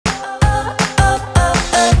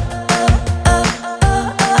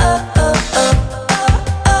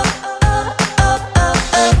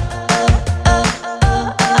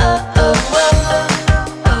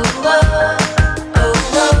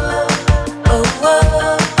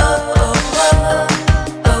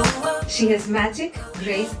She has magic,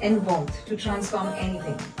 grace and warmth to transform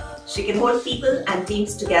anything. She can hold people and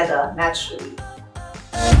teams together naturally.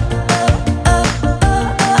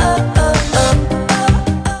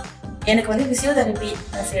 எனக்கு வந்து physiotherapy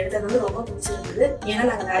எடுத்தது வந்து ரொம்ப பிடிச்சிருந்தது. ஏன்னா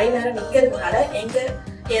நாங்க நிறைய நேரம் நிக்கிறதுனால எங்க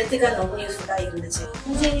हेल्थ का ரொம்ப யூஸ்ஃபுல்லா இருந்துச்சு.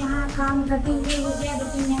 मुझे यहाँ काम करते हुए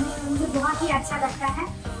मुझे बहुत ही अच्छा लगता है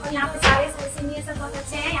और यहाँ पे सारे सीनियर सब बहुत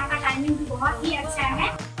अच्छे हैं. यहाँ का टाइमिंग भी बहुत ही अच्छा है.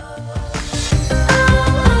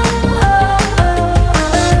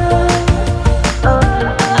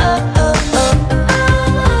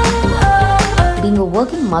 Being a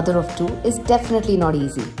working mother of two is definitely not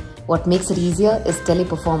easy. What makes it easier is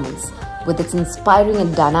Teleperformance. With its inspiring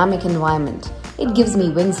and dynamic environment, it gives me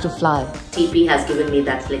wings to fly. TP has given me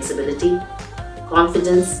that flexibility,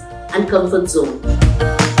 confidence and comfort zone.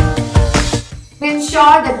 We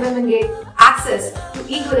ensure that women get access to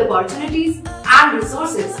equal opportunities and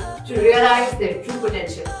resources to realize their true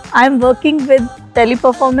potential. I am working with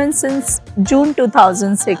Teleperformance since June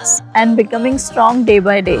 2006 and becoming strong day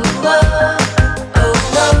by day.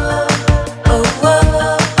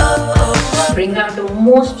 Bring out the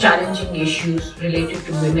most challenging issues related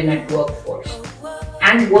to women at workforce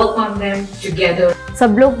and work on them together.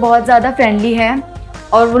 सब लोग बहुत ज़्यादा friendly हैं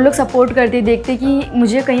और वो लोग support करते देखते कि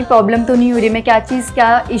मुझे कहीं प्रॉब्लम तो नहीं हो रही, मैं क्या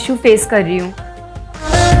इशू फेस कर रही हूँ.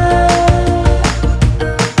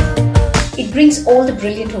 It brings all the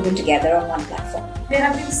brilliant women together on one platform. There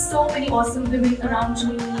have been so many awesome women around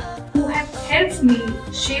me who have helped me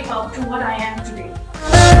shape up to what I am today.